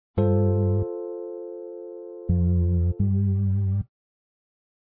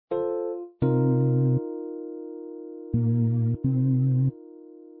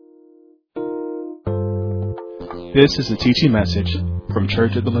This is a teaching message from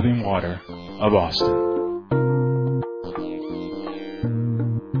Church of the Living Water of Austin.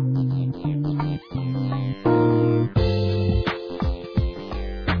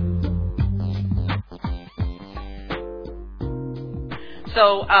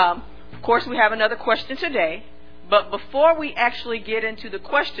 So, of course, we have another question today. But before we actually get into the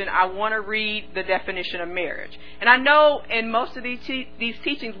question, I want to read the definition of marriage. And I know in most of these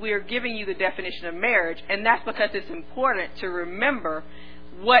teachings we are giving you the definition of marriage, and that's because it's important to remember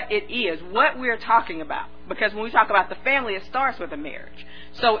what it is, what we're talking about. Because when we talk about the family, it starts with a marriage.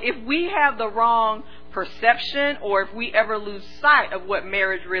 So if we have the wrong perception, or if we ever lose sight of what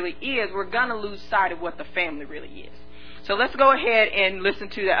marriage really is, we're going to lose sight of what the family really is. So let's go ahead and listen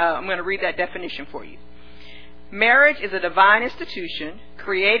to that. I'm going to read that definition for you. Marriage is a divine institution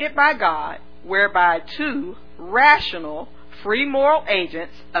created by God whereby two rational, free moral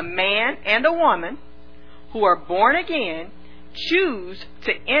agents, a man and a woman, who are born again, choose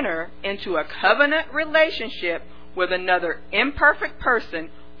to enter into a covenant relationship with another imperfect person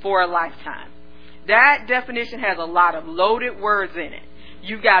for a lifetime. That definition has a lot of loaded words in it.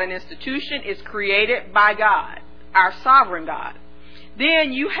 You've got an institution, it's created by God, our sovereign God.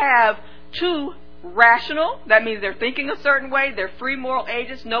 Then you have two rational, that means they're thinking a certain way, they're free moral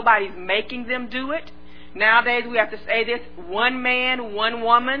agents, nobody's making them do it. Nowadays we have to say this: one man, one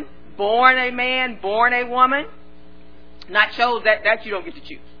woman, born a man, born a woman. Not chose, that you don't get to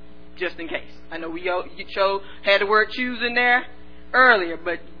choose, just in case. I know you had the word choose in there earlier,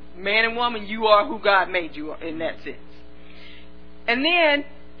 but man and woman, you are who God made you in that sense. And then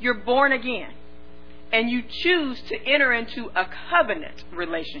you're born again, and you choose to enter into a covenant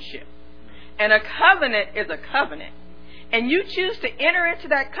relationship. And a covenant is a covenant. And you choose to enter into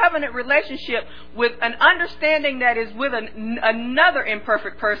that covenant relationship with an understanding that is with another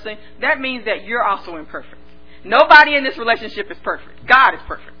imperfect person. That means that you're also imperfect. Nobody in this relationship is perfect. God is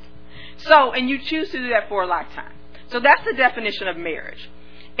perfect. So, and you choose to do that for a lifetime. So that's the definition of marriage.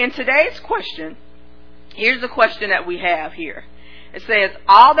 In today's question, here's the question that we have here. It says,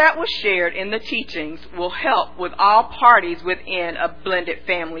 all that was shared in the teachings will help with all parties within a blended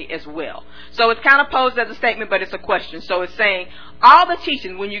family as well. So it's kind of posed as a statement, but it's a question. So it's saying, all the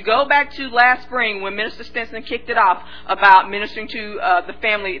teachings, when you go back to last spring when Minister Stinson kicked it off about ministering to the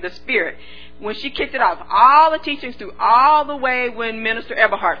family, the spirit, when she kicked it off, all the teachings through all the way when Minister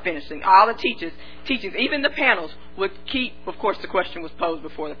Eberhardt finished, all the teachings, even the panels would keep, of course the question was posed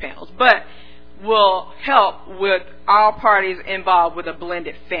before the panels, but will help with all parties involved with a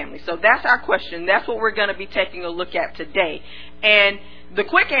blended family. So that's our question. That's what we're going to be taking a look at today. And the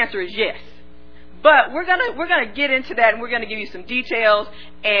quick answer is yes. But we're going to get into that, and we're going to give you some details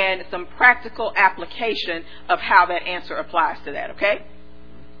and some practical application of how that answer applies to that, okay?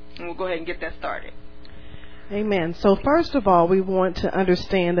 And we'll go ahead and get that started. Amen. So first of all, we want to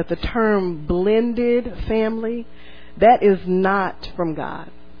understand that the term blended family, that is not from God.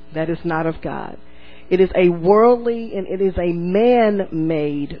 That is not of God. It is a worldly and it is a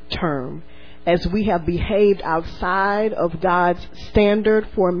man-made term. As we have behaved outside of God's standard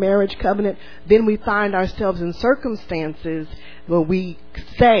for a marriage covenant, then we find ourselves in circumstances where we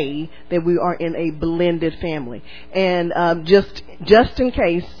say that we are in a blended family. And just in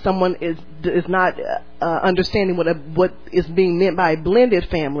case someone is not understanding what is being meant by a blended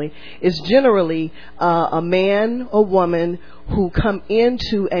family, is generally a man or woman who come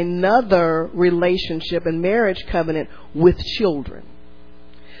into another relationship and marriage covenant with children.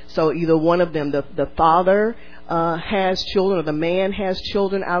 So either one of them, the father has children, or the man has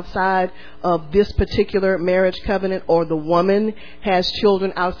children outside of this particular marriage covenant, or the woman has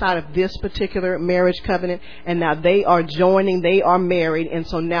children outside of this particular marriage covenant, and now they are joining, they are married, and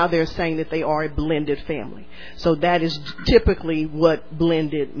so now they're saying that they are a blended family. So that is typically what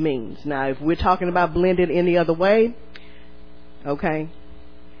blended means. Now, if we're talking about blended any other way, okay,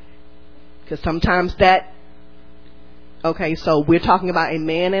 because sometimes that, okay, so we're talking about a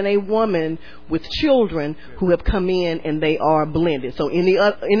man and a woman with children who have come in and they are blended. So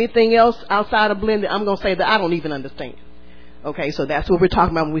anything else outside of blended, I'm going to say that I don't even understand. Okay, so that's what we're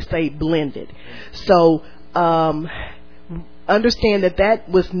talking about when we say blended. So understand that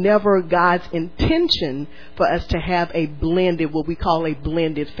was never God's intention for us to have a blended, what we call a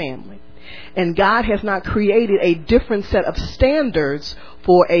blended family. And God has not created a different set of standards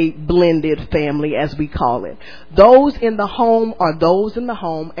for a blended family, as we call it. Those in the home are those in the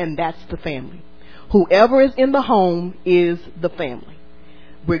home, and that's the family. Whoever is in the home is the family.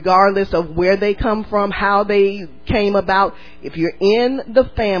 regardless of where they come from, how they came about. If you're in the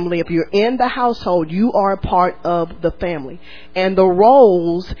family, if you're in the household, you are a part of the family. And the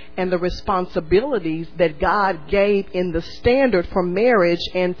roles and the responsibilities that God gave in the standard for marriage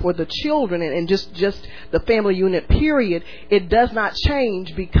and for the children and just the family unit, period, it does not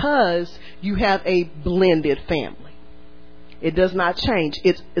change because you have a blended family. It does not change.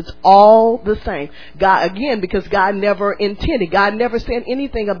 It's all the same. God, again, because God never intended. God never said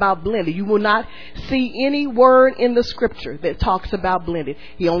anything about blended. You will not see any word in the scripture that talks about blended.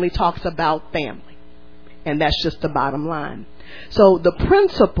 He only talks about family. And that's just the bottom line. So the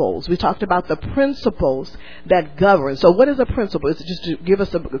principles, we talked about the principles that govern. So what is a principle? It's just to give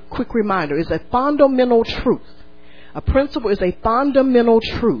us a quick reminder. It's a fundamental truth. A principle is a fundamental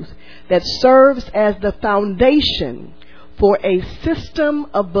truth that serves as the foundation for a system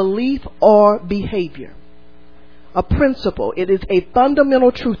of belief or behavior. A principle. It is a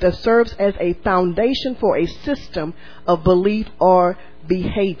fundamental truth that serves as a foundation for a system of belief or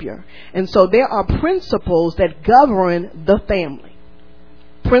behavior. And so there are principles that govern the family.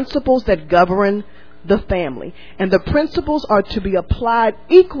 Principles that govern the family. And the principles are to be applied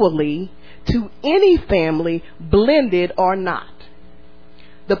equally to any family, blended or not.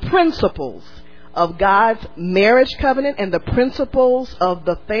 The principles of God's marriage covenant and the principles of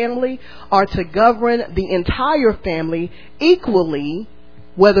the family are to govern the entire family equally,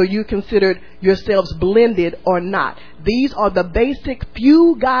 whether you considered yourselves blended or not. These are the basic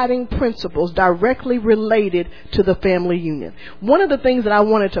few guiding principles directly related to the family union. One of the things that I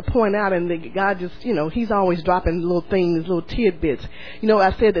wanted to point out, and that God just, He's always dropping little things, little tidbits.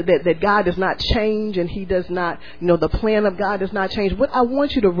 I said that God does not change, and He does not, the plan of God does not change. What I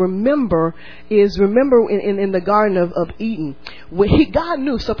want you to remember is, in the Garden of Eden, when God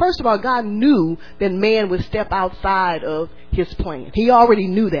knew. So first of all, God knew that man would step outside of His plan. He already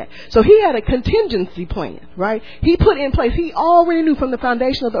knew that. So He had a contingency plan, right? He put in place, He already knew from the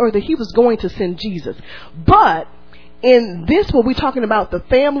foundation of the earth that He was going to send Jesus. But in this, what we're talking about, the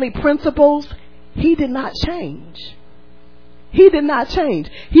family principles, He did not change. He did not change.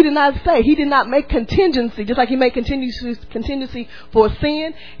 He did not say, He did not make contingency, just like He made contingency for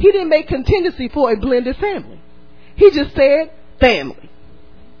sin. He didn't make contingency for a blended family. He just said family.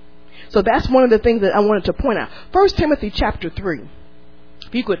 So that's one of the things that I wanted to point out. 1 Timothy chapter 3.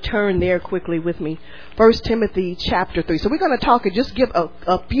 If you could turn there quickly with me. 1 Timothy chapter 3. So we're going to talk and just give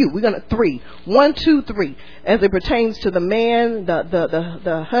a few. We're going to 3. 1, 2, 3. As it pertains to the man,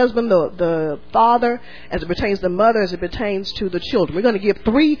 the husband, the father, as it pertains to the mother, as it pertains to the children. We're going to give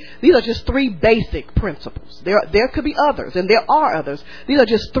 3. These are just 3 basic principles. There could be others, and there are others. These are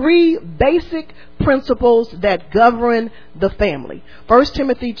just 3 basic principles that govern the family. 1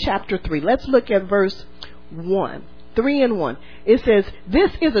 Timothy chapter 3. Let's look at verse 1. 3 and 1. It says, this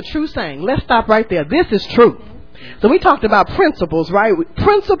is a true saying. Let's stop right there. This is true. So we talked about principles, right?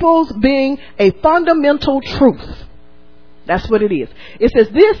 Principles being a fundamental truth. That's what it is. It says,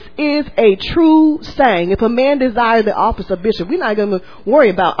 this is a true saying. If a man desires the office of bishop, we're not going to worry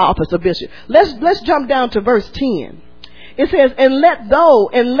about office of bishop. Let's jump down to verse 10. It says, and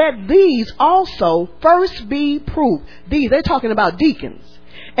let these also first be proved. They're talking about deacons.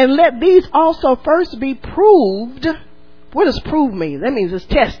 And let these also first be proved. What does prove mean? That means it's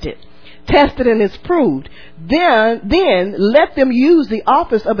tested. Tested and it's proved. Then let them use the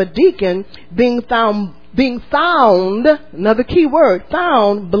office of a deacon, being found, another key word,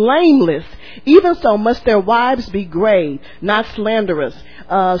 found blameless. Even so must their wives be grave, not slanderous,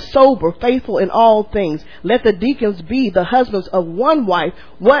 sober, faithful in all things. Let the deacons be the husbands of one wife.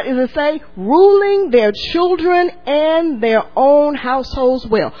 What does it say? Ruling their children and their own households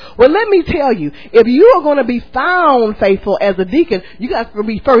well. Well, let me tell you, if you are going to be found faithful as a deacon, you got to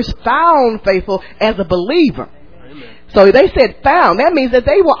be first found faithful as a believer. So they said found. That means that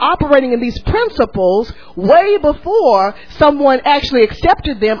they were operating in these principles way before someone actually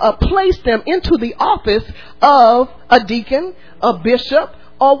accepted them or placed them into the office of a deacon, a bishop,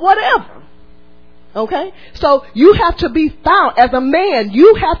 or whatever. Okay? So you have to be found. As a man,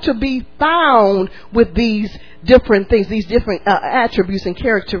 you have to be found with these different things, these different attributes and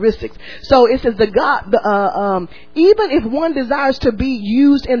characteristics. So it says even if one desires to be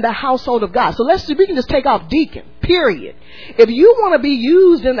used in the household of God. So we can just take off deacon, period. If you want to be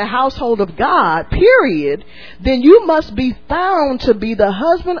used in the household of God, period, then you must be found to be the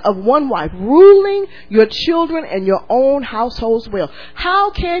husband of one wife, ruling your children and your own households well.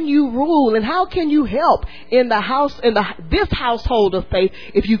 How can you rule and how can you help in this household of faith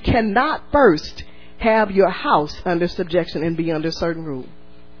if you cannot first have your house under subjection and be under certain rule?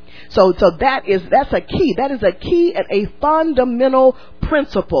 So that's a key. That is a key and a fundamental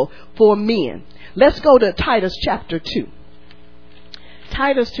principle for men. Let's go to Titus chapter 2.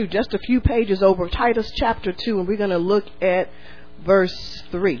 Titus 2, just a few pages over. Titus chapter 2, and we're going to look at verse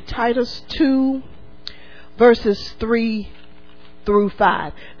 3. Titus 2, verses 3 through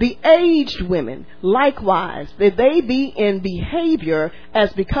 5. The aged women, likewise, that they be in behavior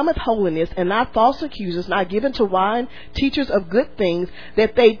as becometh holiness, and not false accusers, not given to wine, teachers of good things,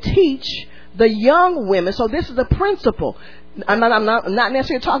 that they teach the young women. So this is the principle. I'm not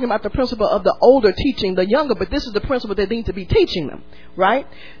necessarily talking about the principle of the older teaching the younger, but this is the principle they need to be teaching them, right?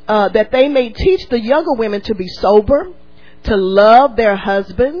 That they may teach the younger women to be sober, to love their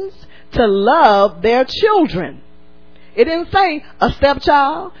husbands, to love their children. It didn't say a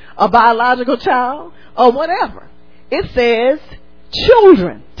stepchild, a biological child, or whatever. It says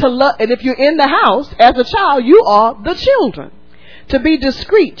children to love. And if you're in the house as a child, you are the children. To be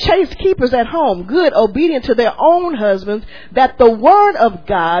discreet, chaste keepers at home, good, obedient to their own husbands, that the word of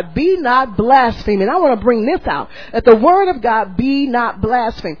God be not blasphemed. And I want to bring this out, that the word of God be not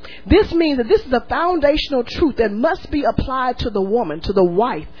blasphemed. This means that this is a foundational truth that must be applied to the woman, to the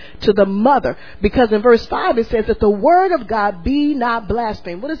wife, to the mother. Because in verse 5 it says that the word of God be not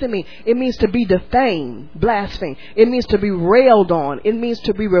blasphemed. What does it mean? It means to be defamed, blasphemed. It means to be railed on. It means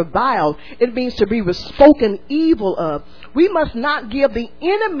to be reviled. It means to be spoken evil of. We must not give the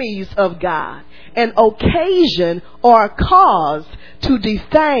enemies of God an occasion or a cause to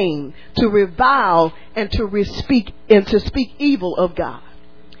defame, to revile, and to speak evil of God.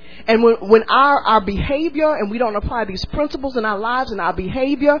 And when our behavior, and we don't apply these principles in our lives and our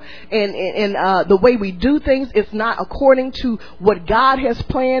behavior and the way we do things, it's not according to what God has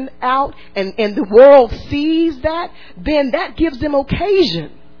planned out, and the world sees that, then that gives them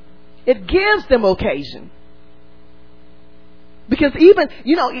occasion. It gives them occasion. Because even,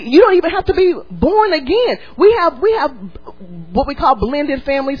 you don't even have to be born again. We have what we call blended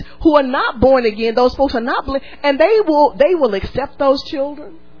families who are not born again. Those folks are not blended, and they will accept those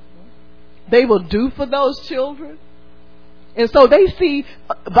children. They will do for those children. And so they see,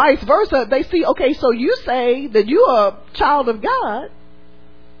 vice versa, they see, okay, so you say that you are a child of God.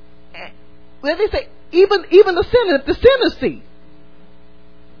 Then they say, even the sinner see.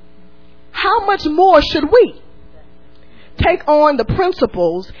 How much more should we take on the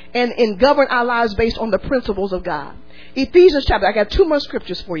principles and govern our lives based on the principles of God? Ephesians chapter, I got two more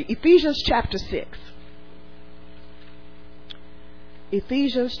scriptures for you. Ephesians chapter 6.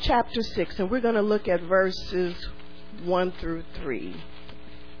 Ephesians chapter 6, and we're going to look at verses 1 through 3.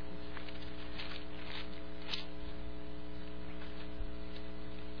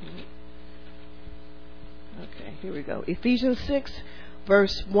 Okay, here we go. Ephesians 6,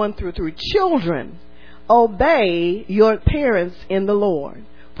 verse 1 through 3. Children, obey your parents in the Lord,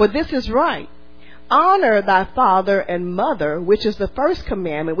 for this is right. Honor thy father and mother, which is the first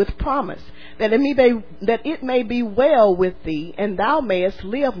commandment with promise, that it may be well with thee, and thou mayest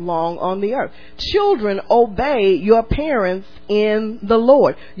live long on the earth. Children, obey your parents in the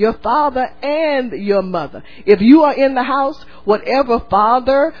Lord, your father and your mother. If you are in the house, whatever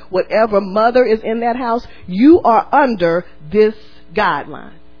father, whatever mother is in that house, you are under this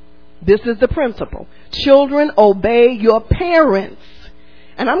guideline. This is the principle. Children, obey your parents.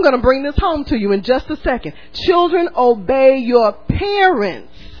 And I'm going to bring this home to you in just a second. Children, obey your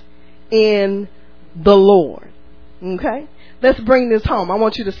parents in the Lord. Okay? Let's bring this home. I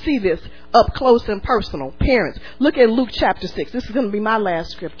want you to see this up close and personal. Parents, look at Luke chapter 6. This is going to be my last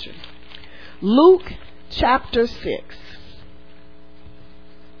scripture. Luke chapter 6.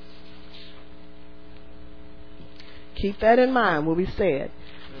 Keep that in mind what we said.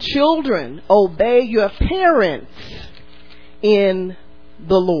 Children, obey your parents in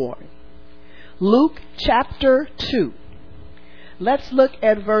the Lord. Luke chapter 2. Let's look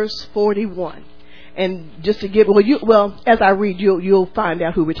at verse 41. And just to give, as I read, you'll find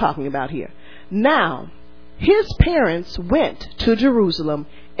out who we're talking about here. Now, his parents went to Jerusalem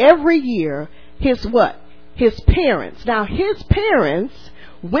every year. His parents. Now, his parents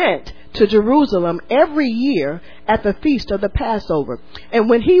went to Jerusalem every year at the feast of the Passover. And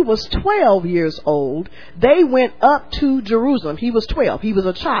when he was 12 years old, they went up to Jerusalem. He was 12. He was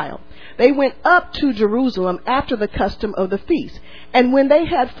a child. They went up to Jerusalem after the custom of the feast. And when they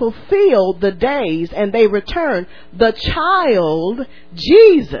had fulfilled the days and they returned, the child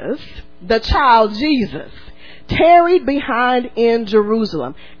Jesus tarried behind in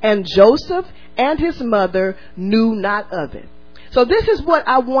Jerusalem. And Joseph and his mother knew not of it. So this is what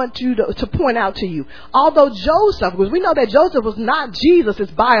I want you to point out to you. Although Joseph, because we know that Joseph was not Jesus'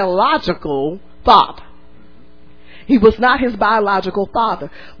 biological father. He was not his biological father.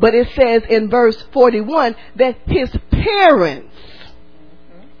 But it says in verse 41 that his parents,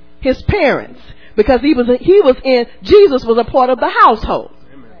 because Jesus was a part of the household.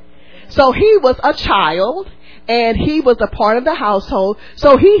 So he was a child and he was a part of the household.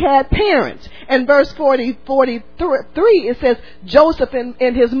 So he had parents. And verse 43, it says Joseph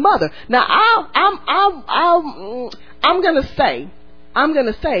and his mother. Now I'm going to say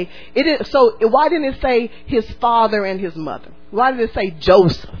it is. So why didn't it say his father and his mother? Why did it say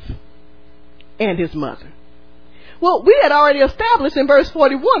Joseph and his mother? Well, we had already established in verse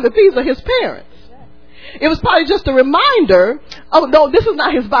 41 that these are his parents. It was probably just a reminder, oh no, this is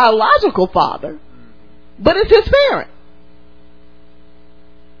not his biological father, but it's his parent.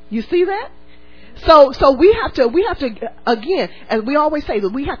 You see that? So we have to again, as we always say, that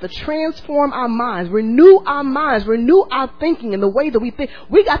we have to transform our minds, renew our thinking in the way that we think.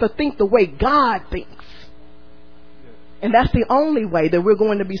 We got to think the way God thinks. And that's the only way that we're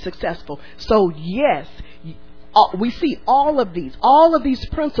going to be successful. So yes, we see all of these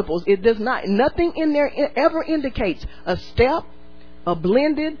principles. It does not, nothing in there ever indicates a step, a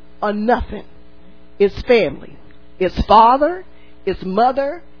blended, or nothing. It's family. It's father, it's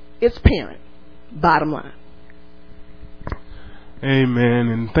mother, it's parent. Bottom line. Amen.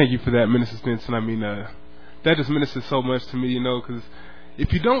 And thank you for that, Minister Stinson. I mean, that just ministers so much to me, because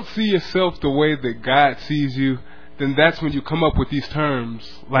if you don't see yourself the way that God sees you, then that's when you come up with these terms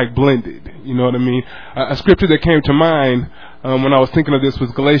like blended. You know what I mean? A scripture that came to mind when I was thinking of this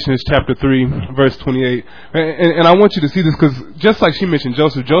was Galatians chapter 3, verse 28. And I want you to see this because just like she mentioned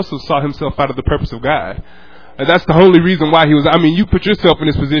Joseph saw himself out of the purpose of God. That's the only reason why he was. I mean, you put yourself in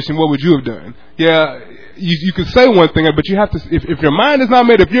this position, what would you have done? Yeah, you could say one thing, but you have to. If your mind is not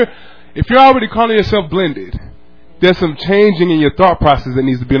made, if you're already calling yourself blended, there's some changing in your thought process that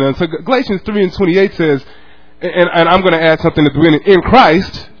needs to be done. So Galatians 3 and 28 says, and I'm going to add something at the beginning. In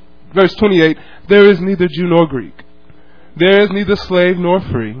Christ, verse 28, there is neither Jew nor Greek, there is neither slave nor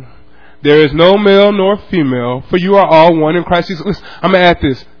free, there is no male nor female, for you are all one in Christ Jesus. Listen, I'm going to add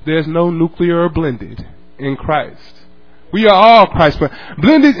this. There's no nuclear or blended in Christ. We are all Christ. But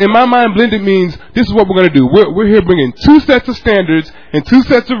blended, in my mind, blended means this is what we're going to do. We're here bringing two sets of standards and two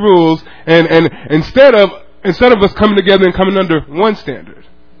sets of rules, and instead of us coming together and coming under one standard,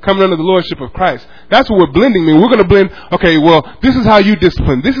 coming under the lordship of Christ. That's what we're blending mean. We're going to blend, okay, well, this is how you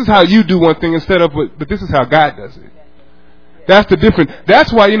discipline. This is how you do one thing instead of, but this is how God does it. That's the difference.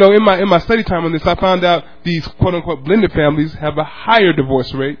 That's why, in my study time on this, I found out these quote unquote blended families have a higher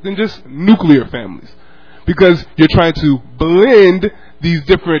divorce rate than just nuclear families. Because you're trying to blend these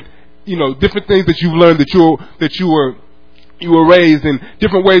different things that you've learned that you were raised in,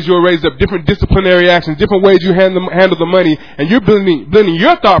 different ways you were raised up, different disciplinary actions, different ways you handle the money, and you're blending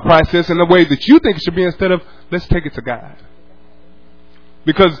your thought process in the way that you think it should be instead of let's take it to God.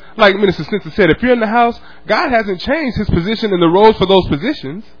 Because, like Minister Stinson said, if you're in the house, God hasn't changed his position and the roles for those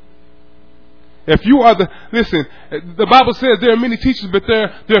positions. If you are listen, the Bible says there are many teachers, but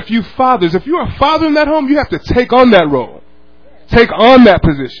there are few fathers. If you are a father in that home, you have to take on that role. Take on that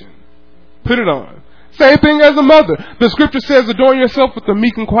position. Put it on. Same thing as a mother. The scripture says, adorn yourself with a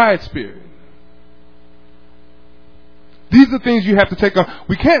meek and quiet spirit. These are things you have to take on.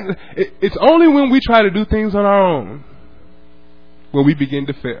 We can't, it's only when we try to do things on our own when we begin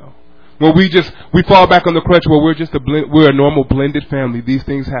to fail. When we fall back on the crutch where we're a normal blended family. These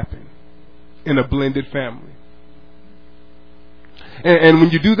things happen in a blended family. And when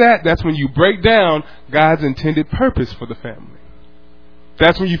you do that, that's when you break down God's intended purpose for the family.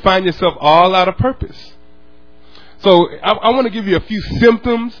 That's when you find yourself all out of purpose. So I want to give you a few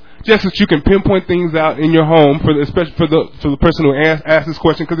symptoms just so that you can pinpoint things out in your home, especially for the person who asked this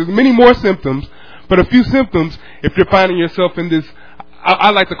question, because there's many more symptoms, but a few symptoms if you're finding yourself in this, I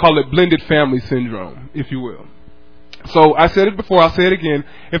like to call it blended family syndrome, if you will. So I said it before, I'll say it again.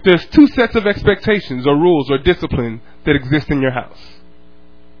 If there's two sets of expectations or rules or discipline that exist in your house.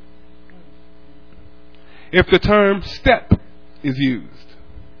 If the term step is used.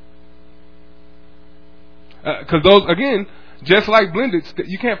 Because those, again, just like blended,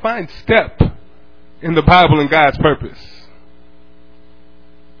 you can't find step in the Bible and God's purpose.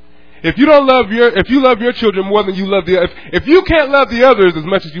 If you love your children more than you love if you can't love the others as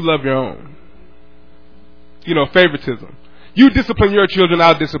much as you love your own. Favoritism. You discipline your children,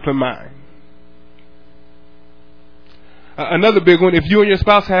 I'll discipline mine. Another big one, if you and your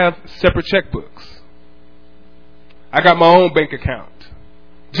spouse have separate checkbooks. I got my own bank account.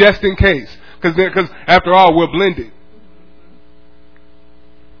 Just in case. Because after all, we're blended.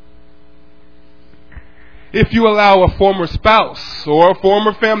 if you allow a former spouse or a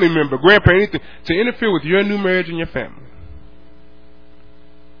former family member, grandparent, anything, to interfere with your new marriage and your family.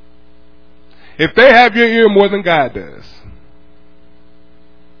 If they have your ear more than God does.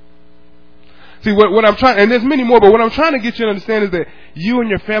 See, what I'm trying, and there's many more, but what I'm trying to get you to understand is that you and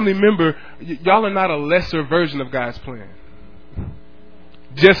your family member, y'all are not a lesser version of God's plan.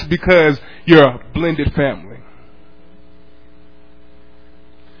 Just because you're a blended family.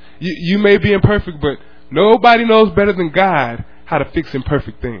 You may be imperfect, but nobody knows better than God how to fix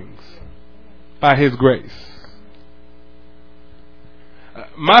imperfect things by His grace.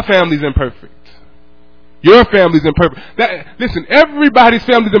 My family's imperfect. Your family's imperfect. Listen, everybody's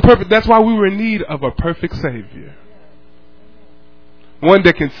family's imperfect. That's why we were in need of a perfect Savior. One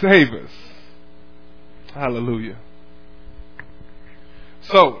that can save us. Hallelujah.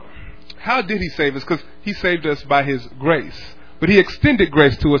 So, how did He save us? Because He saved us by His grace. But He extended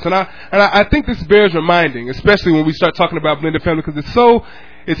grace to us. And I think this bears reminding, especially when we start talking about blended family, because it's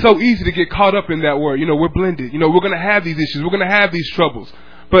so easy to get caught up in that word. You know, we're blended. You know, we're going to have these issues. We're going to have these troubles.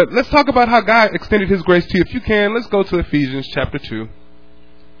 But let's talk about how God extended His grace to you. If you can, let's go to Ephesians chapter 2.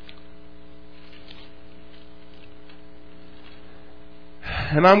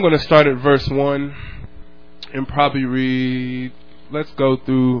 And I'm going to start at verse 1 and probably read, let's go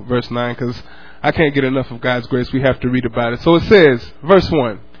through verse 9 because I can't get enough of God's grace. We have to read about it. So it says, verse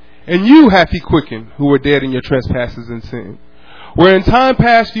 1, "And you hath He quickened, who were dead in your trespasses and sin, where in time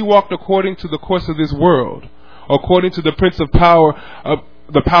past you walked according to the course of this world, according to the prince of the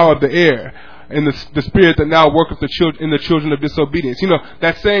power of the air, and the spirit that now worketh in the children of disobedience." You know,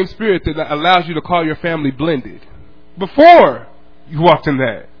 that same spirit that allows you to call your family blended. Before you walked in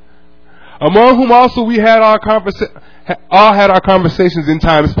that. "Among whom also we had all had our conversations in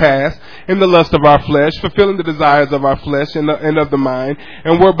times past, in the lust of our flesh, fulfilling the desires of our flesh and of the mind,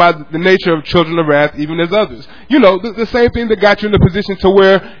 and were by the nature of children of wrath, even as others." You know, the same thing that got you in the position to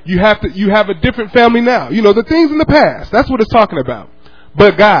where you have a different family now. You know, the things in the past. That's what it's talking about.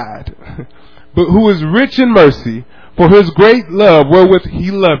 "But God, who is rich in mercy, for His great love wherewith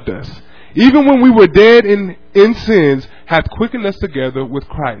He loved us, even when we were dead in sins, hath quickened us together with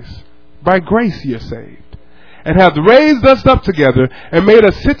Christ. By grace ye are saved, and hath raised us up together, and made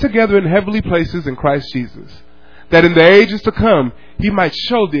us sit together in heavenly places in Christ Jesus, that in the ages to come He might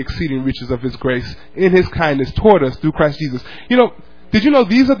show the exceeding riches of His grace in His kindness toward us through Christ Jesus." You know, did you know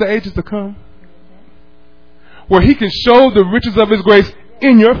these are the ages to come? Where He can show the riches of His grace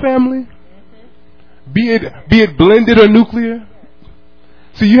in your family, be it blended or nuclear.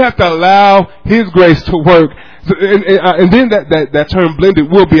 So you have to allow His grace to work, and then that term blended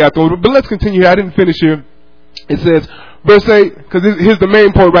will be out there. But let's continue here. I didn't finish here. It says, verse 8, because here's the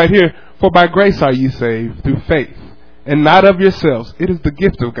main point right here: "For by grace are ye saved through faith, and not of yourselves. It is the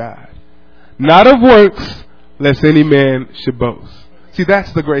gift of God, not of works, lest any man should boast." See,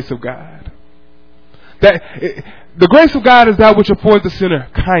 that's the grace of God. The grace of God is that which affords the sinner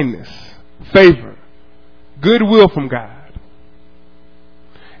kindness, favor, goodwill from God.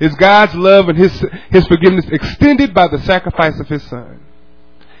 It's God's love and His forgiveness extended by the sacrifice of His Son.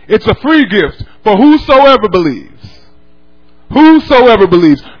 It's a free gift for whosoever believes. Whosoever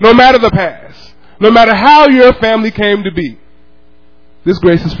believes, no matter the past, no matter how your family came to be. This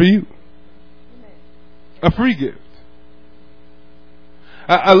grace is for you. A free gift.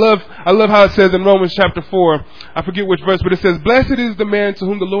 I love how it says in Romans chapter 4, I forget which verse, but it says, "Blessed is the man to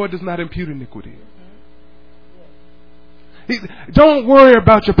whom the Lord does not impute iniquity." Don't worry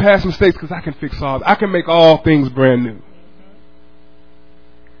about your past mistakes, because I can fix all. I can make all things brand new.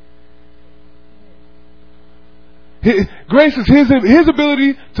 Grace is His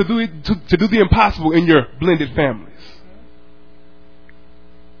ability to do the impossible in your blended families.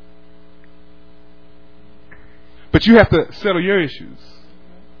 But you have to settle your issues.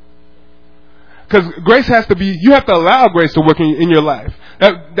 Because grace has to be, you have to allow grace to work in your life.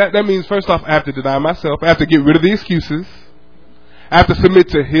 That means, first off, I have to deny myself. I have to get rid of the excuses. I have to submit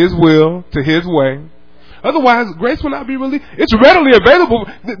to His will, to His way. Otherwise, grace will not be released. It's readily available.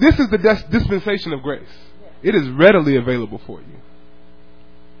 This is the dispensation of grace. It is readily available for you.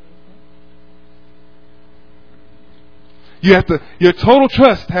 Your total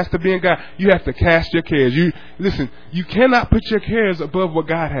trust has to be in God. You have to cast your cares. You cannot put your cares above what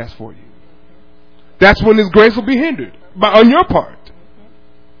God has for you. That's when His grace will be hindered on your part.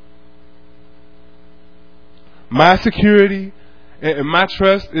 My security and my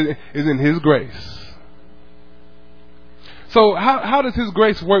trust is in His grace. So how does His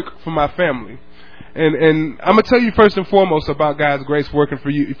grace work for my family? And I'm going to tell you first and foremost about God's grace working for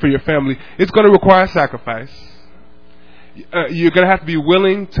you, for your family. It's going to require sacrifice. You're going to have to be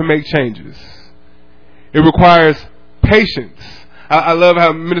willing to make changes. It requires patience. I love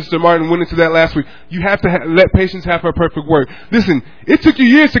how Minister Martin went into that last week. You have to let patience have her perfect work. Listen, it took you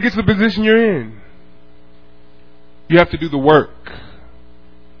years to get to the position you're in. You have to do the work.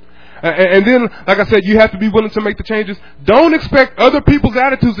 And then, like I said, you have to be willing to make the changes. Don't expect other people's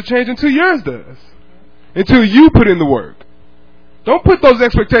attitudes to change until yours does. Until you put in the work. Don't put those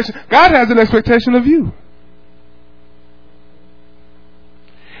expectations. God has an expectation of you.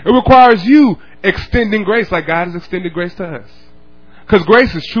 It requires you extending grace like God has extended grace to us. Because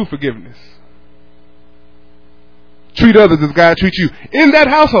grace is true forgiveness. Treat others as God treats you in that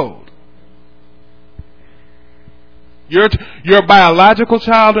household. You're a biological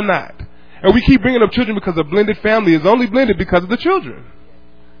child or not. And we keep bringing up children because a blended family is only blended because of the children.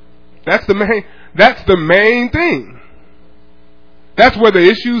 That's the main thing. That's where the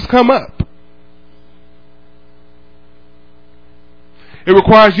issues come up. It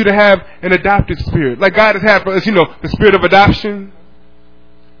requires you to have an adoptive spirit. Like God has had for us, the spirit of adoption.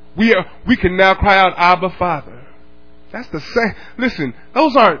 We can now cry out, Abba, Father. That's the same. Listen,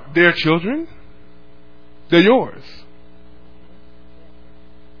 those aren't their children. They're yours.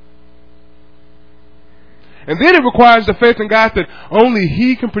 And then it requires the faith in God that only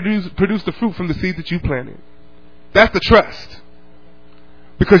He can produce the fruit from the seed that you planted. That's the trust.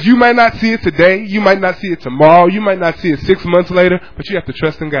 Because you might not see it today, you might not see it tomorrow, you might not see it 6 months later, but you have to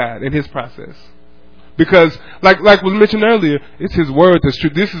trust in God and His process. Because, like was mentioned earlier, it's His word that's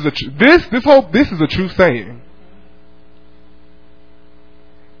true. This is a true saying.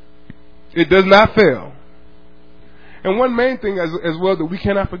 It does not fail. And one main thing as well that we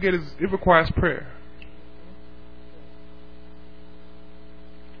cannot forget is it requires prayer.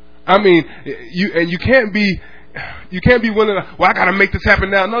 I mean, you can't be willing to, I gotta make this happen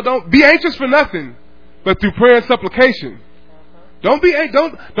now. No, don't be anxious for nothing, but through prayer and supplication. Don't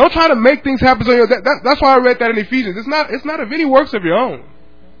try to make things happen. That's why I read that in Ephesians. It's not of any works of your own.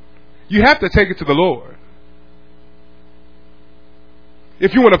 You have to take it to the Lord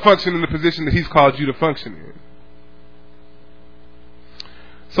if you want to function in the position that He's called you to function in.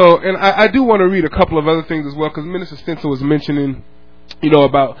 So, and I do want to read a couple of other things as well, because Minister Stinson was mentioning,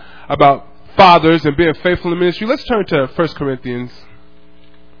 about fathers and being faithful in ministry. Let's turn to 1 Corinthians.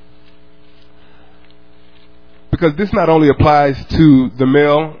 Because this not only applies to the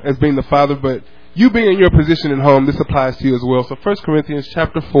male as being the father, but you being in your position in home, this applies to you as well. So 1 Corinthians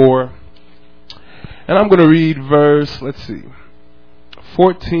chapter 4. And I'm going to read verse,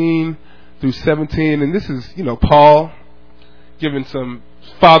 14 through 17. And this is, Paul giving some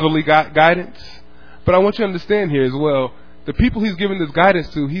fatherly guidance. But I want you to understand here as well, the people he's giving this guidance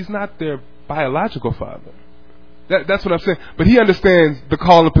to, he's not their biological father. That's what I'm saying. But he understands the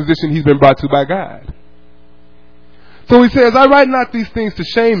call and position he's been brought to by God. So he says, I write not these things to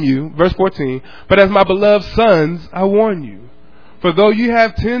shame you, verse 14, but as my beloved sons, I warn you. For though you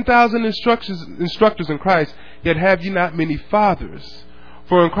have 10,000 instructors in Christ, yet have you not many fathers.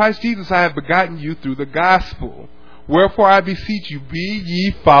 For in Christ Jesus I have begotten you through the gospel. Wherefore I beseech you, be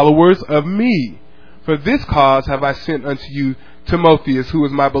ye followers of me. For this cause have I sent unto you Timotheus, who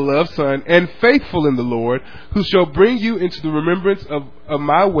is my beloved son, and faithful in the Lord, who shall bring you into the remembrance of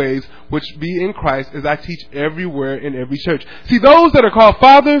my ways, which be in Christ, as I teach everywhere in every church. See, those that are called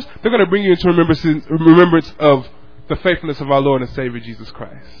fathers, they're going to bring you into remembrance of the faithfulness of our Lord and Savior Jesus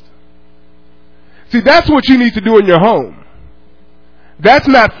Christ. See, that's what you need to do in your home. That's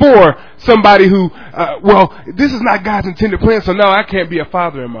not for somebody who, this is not God's intended plan, so no, I can't be a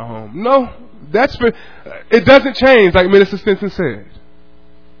father in my home. No. That's for, it doesn't change, like Minister Stinson said.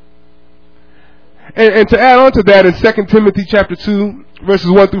 And to add on to that, in 2 Timothy chapter 2, verses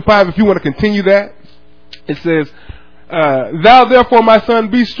 1 through 5, if you want to continue that, it says, Thou therefore, my son,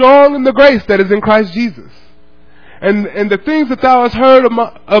 be strong in the grace that is in Christ Jesus. And the things that thou hast heard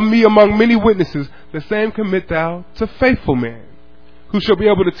of me among many witnesses, the same commit thou to faithful men, who shall be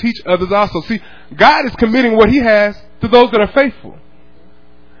able to teach others also. See, God is committing what He has to those that are faithful.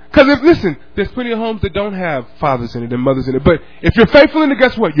 Because there's plenty of homes that don't have fathers in it and mothers in it. But if you're faithful in it,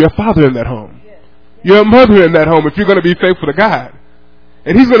 guess what? You're a father in that home. You're a mother in that home if you're going to be faithful to God.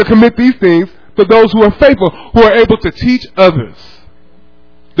 And He's going to commit these things to those who are faithful, who are able to teach others,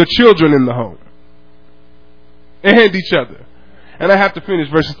 the children in the home, and each other. And I have to finish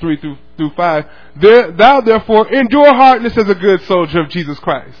verses 3 through 5. Thou therefore endure hardness as a good soldier of Jesus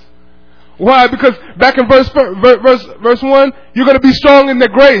Christ. Why? Because back in verse 1, you're going to be strong in the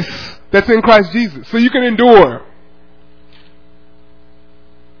grace that's in Christ Jesus. So you can endure.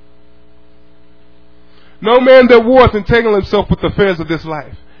 No man that warreth entangle himself with the affairs of this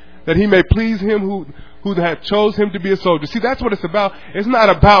life, that he may please him who hath chose him to be a soldier. See, that's what it's about. It's not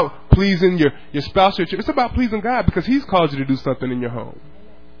about pleasing your spouse. It's about pleasing God because He's called you to do something in your home.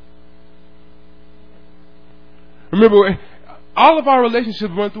 Remember, all of our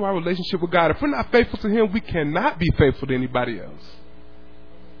relationships run through our relationship with God. If we're not faithful to Him, we cannot be faithful to anybody else.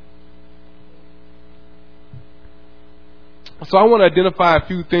 So I want to identify a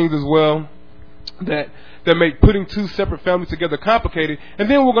few things as well that make putting two separate families together complicated, and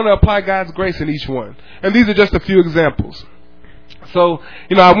then we're going to apply God's grace in each one. And these are just a few examples. So,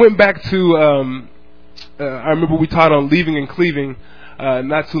 I went back to, I remember we taught on leaving and cleaving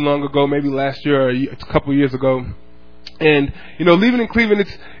not too long ago, maybe last year or a couple of years ago. And, leaving and cleaving,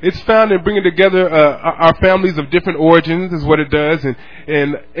 it's found in bringing together our families of different origins is what it does, and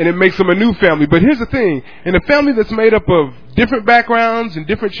it makes them a new family. But here's the thing, in a family that's made up of different backgrounds and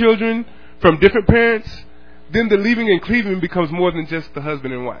different children from different parents, then the leaving and cleaving becomes more than just the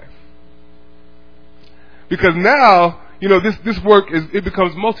husband and wife. Because now, this work it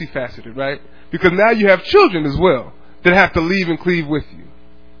becomes multifaceted, right? Because now you have children as well that have to leave and cleave with you.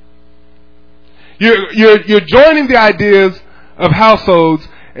 You're joining the ideas of households,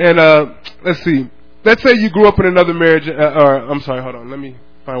 and let's see. Let's say you grew up in another marriage, let me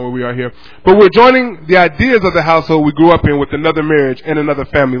find where we are here. But we're joining the ideas of the household we grew up in with another marriage and another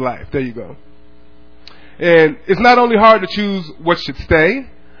family life. There you go. And it's not only hard to choose what should stay,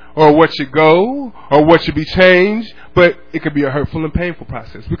 or what should go, or what should be changed, but it can be a hurtful and painful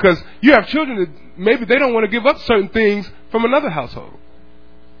process. Because you have children that maybe they don't want to give up certain things from another household.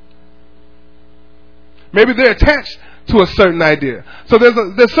 Maybe they're attached to a certain idea. So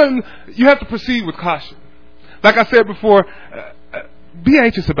there's certain, you have to proceed with caution. Like I said before, be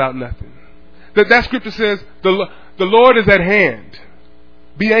anxious about nothing. That scripture says, the Lord is at hand.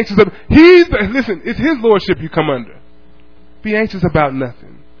 Be anxious about, listen, it's His lordship you come under. Be anxious about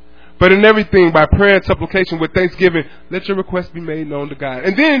nothing. But in everything, by prayer and supplication with thanksgiving, let your requests be made known to God.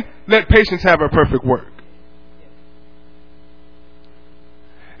 And then let patience have her perfect work.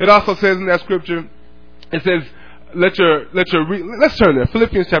 It also says in that scripture, it says, let's turn there.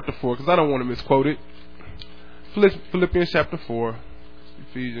 Philippians chapter 4, because I don't want to misquote it. Philippians chapter 4.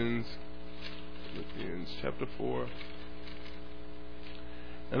 Philippians chapter 4.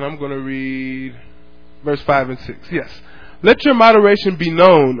 And I'm going to read verse 5 and 6. Yes. Let your moderation be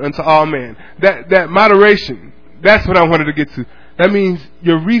known unto all men. That moderation, that's what I wanted to get to. That means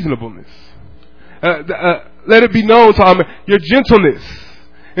your reasonableness. Let it be known to all men. Your gentleness.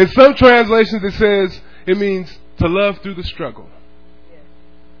 In some translations it means to love through the struggle.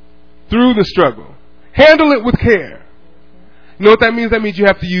 Through the struggle. Handle it with care. You know what that means? That means you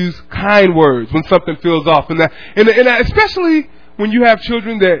have to use kind words when something feels off. And especially when you have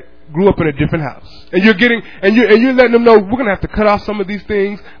children that grew up in a different house. And you're letting them know we're going to have to cut off some of these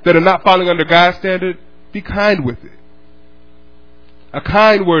things that are not falling under God's standard. Be kind with it. A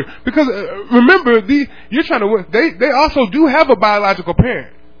kind word. Because remember, you're trying to work. They also do have a biological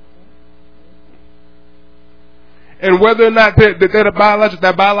parent. And whether or not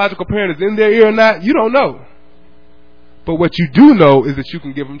that biological parent is in their ear or not, you don't know. But what you do know is that you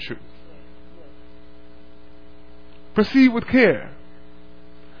can give them truth. Proceed with care.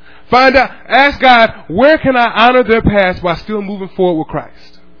 Find out, ask God, where can I honor their past while still moving forward with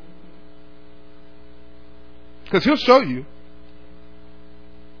Christ? Because He'll show you.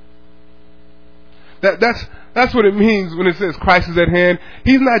 That's what it means when it says Christ is at hand.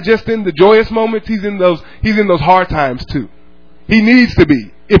 He's not just in the joyous moments, he's in those hard times too. He needs to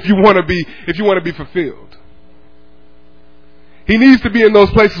be if you want to be fulfilled. He needs to be in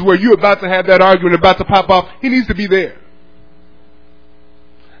those places where you're about to have that argument, about to pop off. He needs to be there.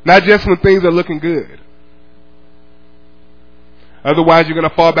 Not just when things are looking good. Otherwise, you're going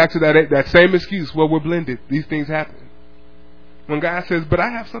to fall back to that same excuse. Well, we're blended. These things happen. When God says, but I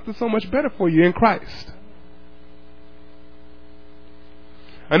have something so much better for you in Christ.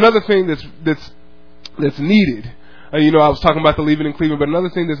 Another thing that's needed, I was talking about the leaving and cleaving, but another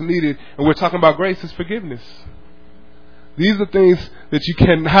thing that's needed, and we're talking about grace, is forgiveness. These are things that you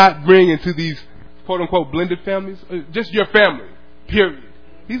cannot bring into these quote-unquote blended families, just your family, period.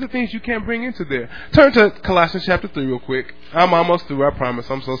 These are things you can't bring into there. Turn to Colossians chapter 3 real quick. I'm almost through, I promise.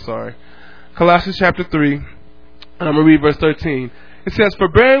 I'm so sorry. Colossians chapter 3, and I'm going to read verse 13. It says,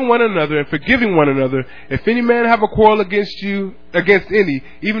 forbearing one another and forgiving one another, if any man have a quarrel against any,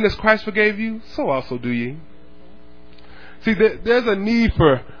 even as Christ forgave you, so also do ye. See, there's a need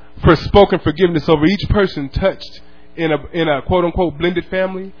for spoken forgiveness over each person touched in a quote unquote blended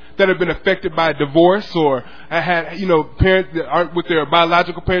family that have been affected by divorce or had parents that aren't with their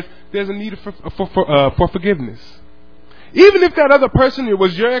biological parents. There's a need for forgiveness, even if that other person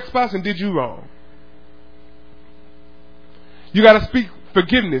was your ex-spouse and did you wrong. You got to speak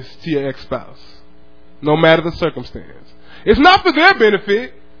forgiveness to your ex-spouse, no matter the circumstance. It's not for their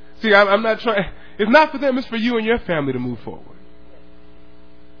benefit. See, I'm not trying. It's not for them. It's for you and your family to move forward.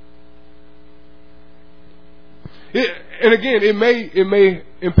 And again, it may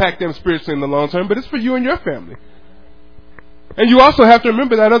impact them spiritually in the long term, but it's for you and your family. And you also have to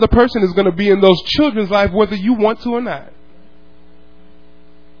remember that other person is going to be in those children's life whether you want to or not.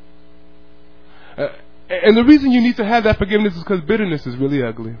 And the reason you need to have that forgiveness is because bitterness is really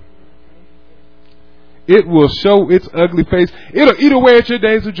ugly. It will show its ugly face. It'll eat away at your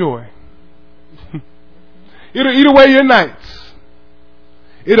days of joy. It'll eat away your nights.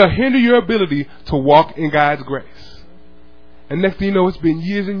 It'll hinder your ability to walk in God's grace. And next thing you know, it's been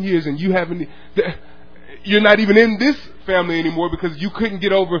years and years, and you're not even in this family anymore because you couldn't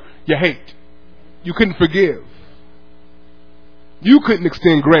get over your hate. You couldn't forgive. You couldn't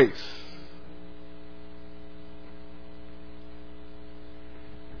extend grace.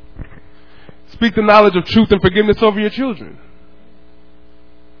 Speak the knowledge of truth and forgiveness over your children.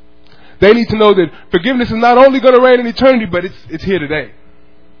 They need to know that forgiveness is not only going to reign in eternity, but it's here today.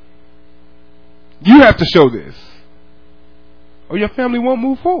 You have to show this, or your family won't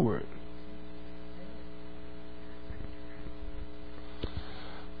move forward.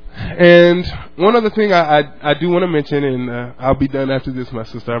 And one other thing I do want to mention, and I'll be done after this, my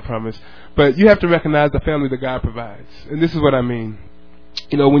sister, I promise. But you have to recognize the family that God provides. And this is what I mean.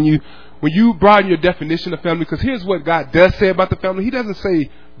 You know, when you broaden your definition of family, because here's what God does say about the family. He doesn't say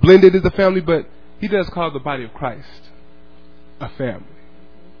blended is a family, but He does call the body of Christ a family.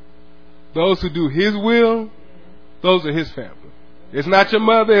 Those who do His will, those are His family. It's not your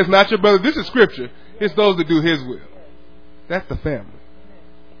mother, it's not your brother. This is scripture. It's those that do His will. That's the family.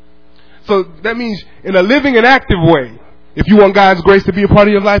 So that means in a living and active way, if you want God's grace to be a part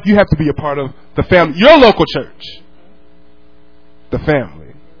of your life, you have to be a part of the family. Your local church. The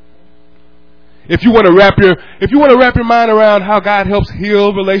family. If you want to wrap your mind around how God helps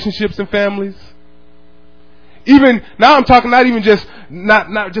heal relationships and families, even now I'm talking not even just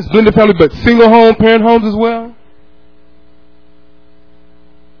not just blended family, but single home, parent homes as well.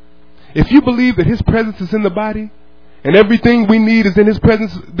 If you believe that His presence is in the body and everything we need is in His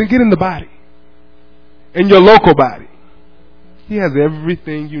presence, then get in the body. In your local body. He has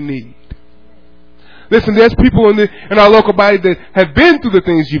everything you need. Listen, there's people in our local body that have been through the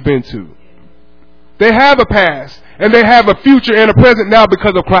things you've been to. They have a past, and they have a future and a present now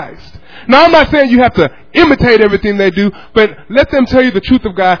because of Christ. Now, I'm not saying you have to imitate everything they do, but let them tell you the truth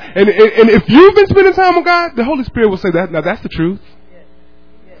of God. And if you've been spending time with God, the Holy Spirit will say that. Now, that's the truth.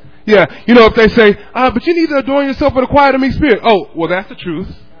 Yeah, you know, if they say, but you need to adorn yourself with a quiet and meek spirit. Oh, well, that's the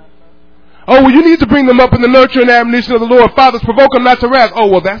truth. Oh, well, you need to bring them up in the nurture and admonition of the Lord. Fathers, provoke them not to wrath. Oh,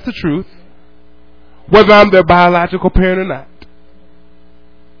 well, that's the truth. Whether I'm their biological parent or not.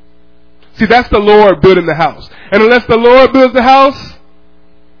 See, that's the Lord building the house. And unless the Lord builds the house,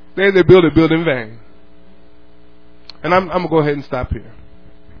 they build in vain. And I'm going to go ahead and stop here.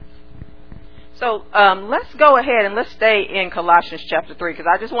 So let's go ahead and let's stay in Colossians chapter 3, because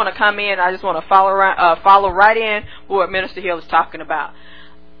I just want to come in. I just want to follow right in what Minister Hill is talking about.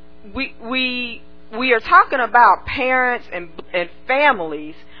 We are talking about parents and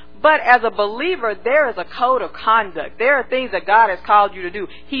families, but as a believer, there is a code of conduct. There are things that God has called you to do.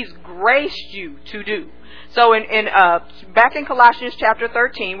 He's graced you to do. So back in Colossians chapter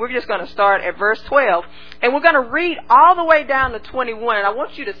 13, we're just going to start at verse 12, and we're going to read all the way down to 21, and I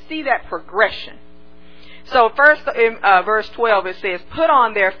want you to see that progression. So first in verse 12, it says, "Put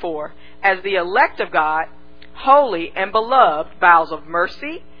on, therefore, as the elect of God, holy and beloved, bowels of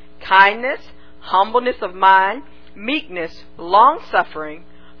mercy, kindness, humbleness of mind, meekness, long-suffering,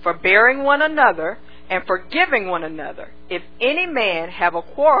 forbearing one another, and forgiving one another. If any man have a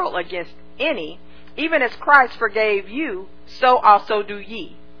quarrel against any, even as Christ forgave you, so also do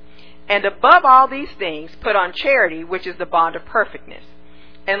ye. And above all these things, put on charity, which is the bond of perfectness.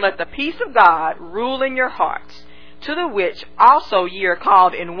 And let the peace of God rule in your hearts, to the which also ye are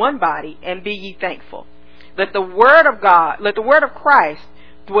called in one body, and be ye thankful. Let the word of Christ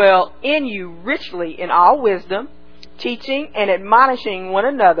dwell in you richly in all wisdom, teaching and admonishing one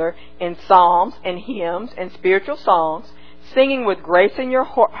another in psalms and hymns and spiritual songs, singing with grace in your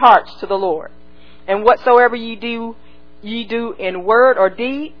hearts to the Lord. And whatsoever ye do in word or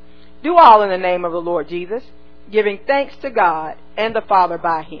deed, do all in the name of the Lord Jesus, giving thanks to God and the Father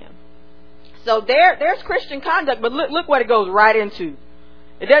by Him." So there's Christian conduct, but look what it goes right into.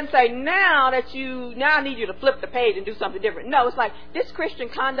 It doesn't say now I need you to flip the page and do something different. No, it's like this Christian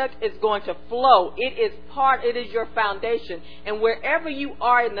conduct is going to flow. It is your foundation. And wherever you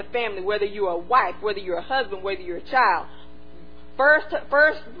are in the family, whether you're a wife, whether you're a husband, whether you're a child, first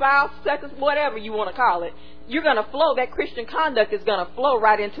spouse, second, whatever you want to call it, you're going to flow. That Christian conduct is going to flow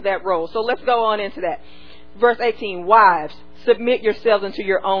right into that role. So let's go on into that. Verse 18, wives, submit yourselves unto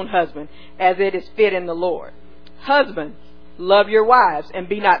your own husband, as it is fit in the Lord. Husbands, love your wives, and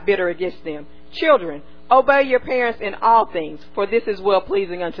be not bitter against them. Children, obey your parents in all things, for this is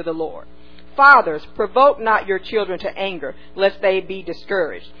well-pleasing unto the Lord. Fathers, provoke not your children to anger, lest they be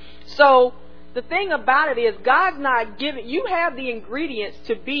discouraged. So, the thing about it is, God's not giving, you have the ingredients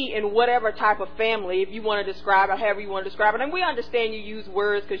to be in whatever type of family, if you want to describe it, however you want to describe it. And we understand you use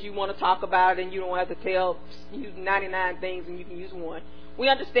words because you want to talk about it and you don't have to use 99 things and you can use one. We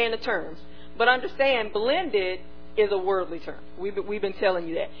understand the terms. But understand, blended is a worldly term. We've been telling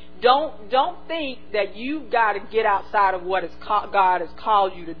you that. Don't think that you've got to get outside of what God has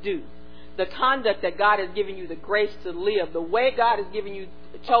called you to do. The conduct that God has given you the grace to live, the way God has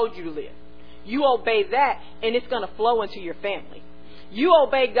told you to live. You obey that, and it's going to flow into your family. You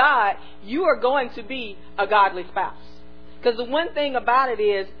obey God, you are going to be a godly spouse. Because the one thing about it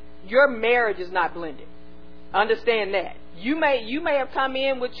is, your marriage is not blended. Understand that. You may have come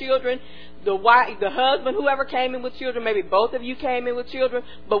in with children, the wife, the husband, whoever came in with children, maybe both of you came in with children,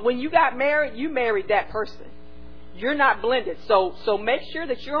 but when you got married, you married that person. You're not blended. So make sure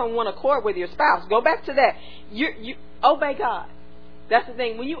that you're on one accord with your spouse. Go back to that. You obey God. That's the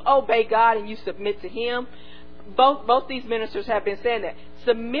thing. When you obey God and you submit to Him, both these ministers have been saying that.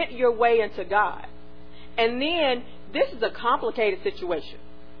 Submit your way into God. And then, this is a complicated situation.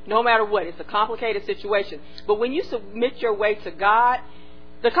 No matter what, it's a complicated situation. But when you submit your way to God,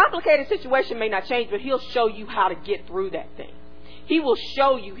 the complicated situation may not change, but He'll show you how to get through that thing. He will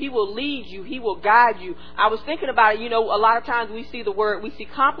show you. He will lead you. He will guide you. I was thinking about it. A lot of times we see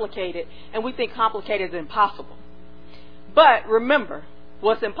complicated, and we think complicated is impossible. But remember,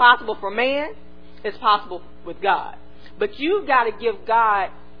 what's impossible for man is possible with God. But you've got to give God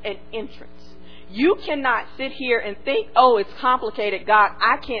an entrance. You cannot sit here and think, oh, it's complicated, God,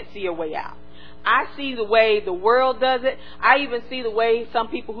 I can't see a way out. I see the way the world does it. I even see the way some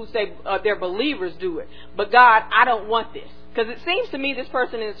people who say they're believers do it. But God, I don't want this. Because it seems to me this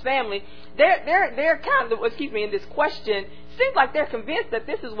person and his family, they're kind of, in this question, seems like they're convinced that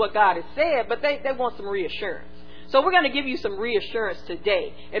this is what God has said, but they want some reassurance. So we're going to give you some reassurance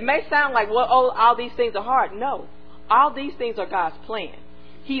today. It may sound like, all these things are hard. No, all these things are God's plan.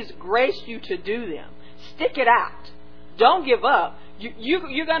 He's graced you to do them. Stick it out. Don't give up.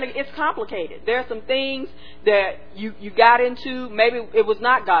 You're gonna. It's complicated. There are some things that you got into. Maybe it was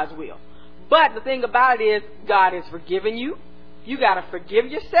not God's will. But the thing about it is, God has forgiven you. You got to forgive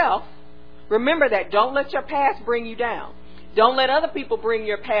yourself. Remember that. Don't let your past bring you down. Don't let other people bring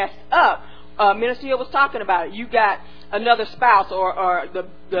your past up. Minister Hill was talking about it. You got another spouse or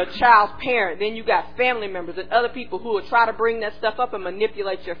the child's parent. Then you got family members and other people who will try to bring that stuff up and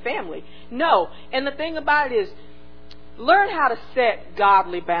manipulate your family. No. And the thing about it is, learn how to set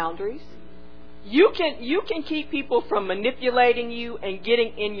godly boundaries. You can keep people from manipulating you and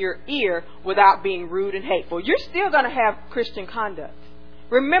getting in your ear without being rude and hateful. You're still going to have Christian conduct.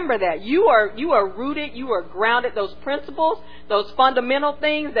 Remember that. You are rooted, you are grounded. Those principles, those fundamental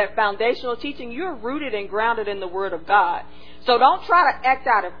things, that foundational teaching, you're rooted and grounded in the Word of God. So don't try to act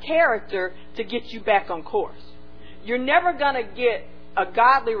out of character to get you back on course. You're never going to get a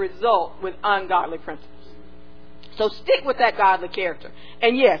godly result with ungodly principles. So stick with that godly character.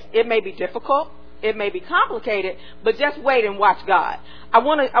 And yes, it may be difficult. It may be complicated, but just wait and watch God. I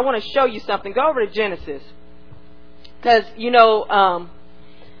want to show you something. Go over to Genesis. Because,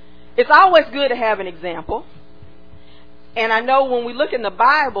 it's always good to have an example. And I know when we look in the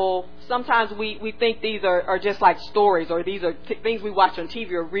Bible, sometimes we think these are just like stories, or these are things we watch on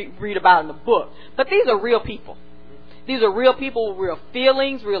TV or read about in the book. But these are real people. These are real people with real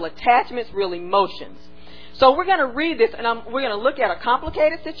feelings, real attachments, real emotions. So we're going to read this, and we're going to look at a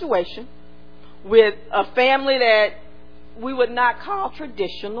complicated situation with a family that we would not call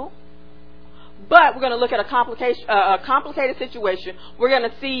traditional. But we're going to look at a complicated situation. We're going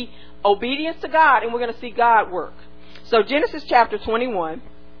to see obedience to God, and we're going to see God work. So Genesis chapter 21,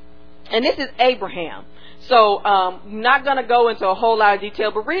 and this is Abraham. So I'm not going to go into a whole lot of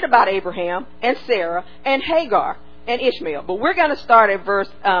detail, but read about Abraham and Sarah and Hagar and Ishmael. But we're going to start at verse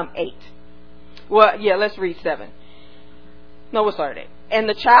 8. Well, yeah, let's read 7. No, we'll start at 8. And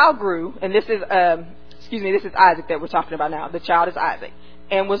the child grew, and this is Isaac that we're talking about now. The child is Isaac.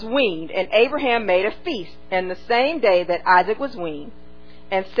 And was weaned, and Abraham made a feast, and the same day that Isaac was weaned.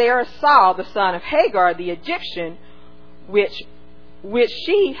 And Sarah saw the son of Hagar, the Egyptian, which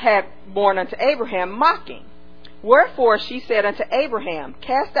she had borne unto Abraham, mocking. Wherefore she said unto Abraham,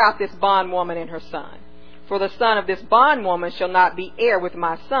 Cast out this bondwoman and her son. for the son of this bondwoman shall not be heir with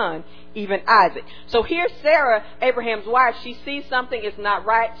my son, even Isaac. So here Sarah, Abraham's wife, she sees something is not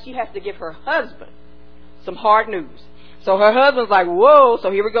right. She has to give her husband some hard news. So her husband's like, whoa.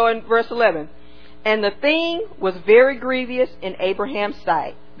 So here we go in verse 11. And the thing was very grievous in Abraham's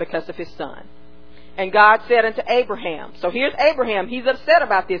sight because of his son. And God said unto Abraham, so here's Abraham, he's upset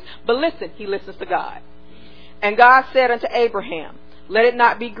about this, but listen, he listens to God. And God said unto Abraham, let it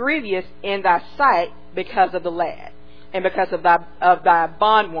not be grievous in thy sight because of the lad, and because of thy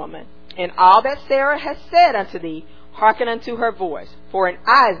bondwoman. And all that Sarah has said unto thee, hearken unto her voice. For in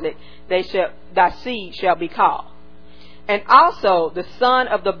Isaac thy seed shall be called. And also the son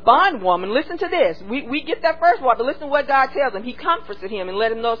of the bondwoman, listen to this. We get that first part, but listen to what God tells him. He comforted him and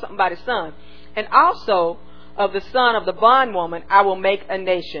let him know something about his son. And also of the son of the bondwoman, I will make a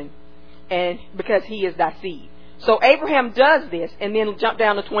nation, and because he is thy seed. So Abraham does this, and then jump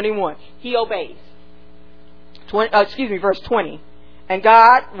down to 21. He obeys. Verse 20. And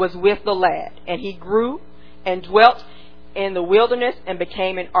God was with the lad, and he grew and dwelt in the wilderness and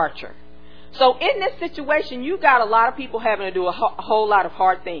became an archer. So in this situation, you got a lot of people having to do a whole lot of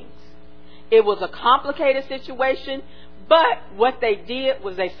hard things. It was a complicated situation, but what they did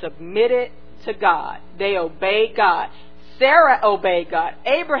was they submitted to God. They obeyed God. Sarah obeyed God.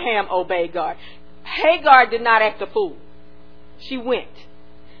 Abraham obeyed God. Hagar did not act a fool. She went.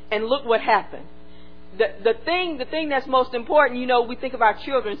 And look what happened. The thing that's most important, we think of our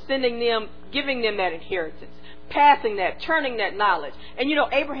children, sending them, giving them that inheritance, passing that, turning that knowledge. And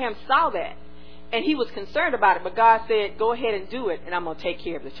Abraham saw that, and he was concerned about it, but God said, go ahead and do it, and I'm going to take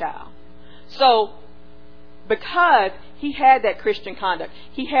care of the child. So, because he had that Christian conduct,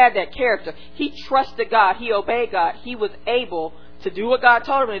 he had that character, he trusted God, he obeyed God, he was able to do what God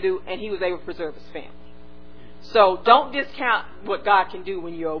told him to do, and he was able to preserve his family. So don't discount what God can do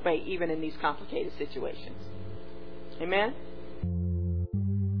when you obey, even in these complicated situations. Amen?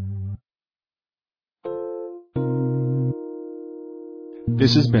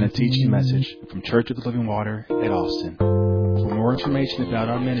 This has been a teaching message from Church of the Living Water at Austin. For more information about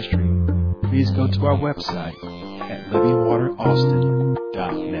our ministry, please go to our website at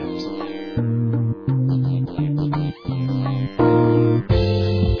livingwateraustin.net.